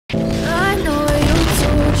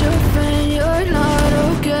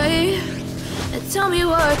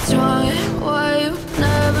what's wrong and why you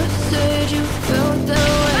never said you felt that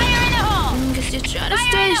way. Fire in the hole! Guess you're trying to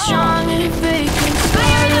stay strong and fake and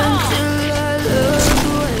smile until I look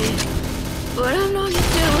away. But I've known you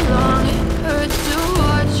too long, it hurts to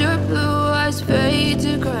watch your blue eyes fade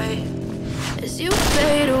to gray as you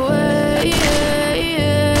fade away,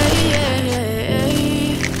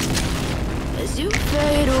 as you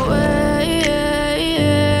fade away.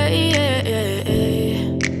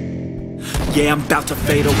 Yeah, I'm about to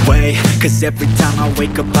fade away, cause every time I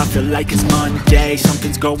wake up I feel like it's Monday.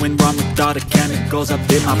 Something's going wrong with all the chemicals up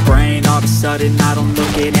in my brain. All of a sudden I don't look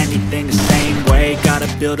at anything the same way. Got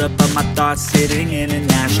a build-up of my thoughts sitting in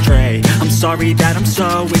an ashtray. I'm sorry that I'm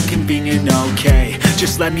so inconvenient, okay.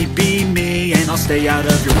 Just let me be me and I'll stay out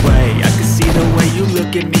of your way. I can see the way you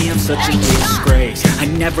look at me, I'm such a disgrace. I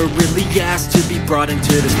never really asked to be brought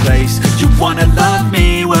into this place. You wanna love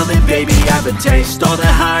me? Well then baby I have a taste. All the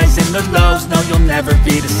highs and the lows, no you'll never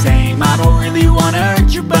be the same. I don't really wanna hurt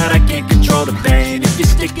you but I can't control the pain. If you're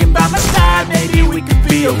sticking by my side maybe we could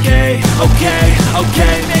be okay. Okay,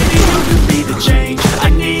 maybe you could be the change I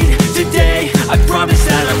need today. I promise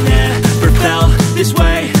that I've never felt this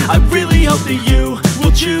way. I really hope that you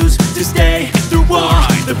will choose to stay through all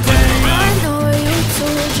the pain. I know you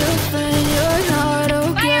told your friend you're not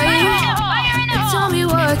okay. Tell me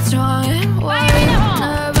what's wrong and why you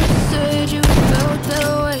never said you felt that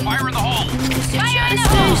way. Fire in the hole! Guess you're trying to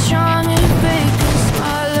stay strong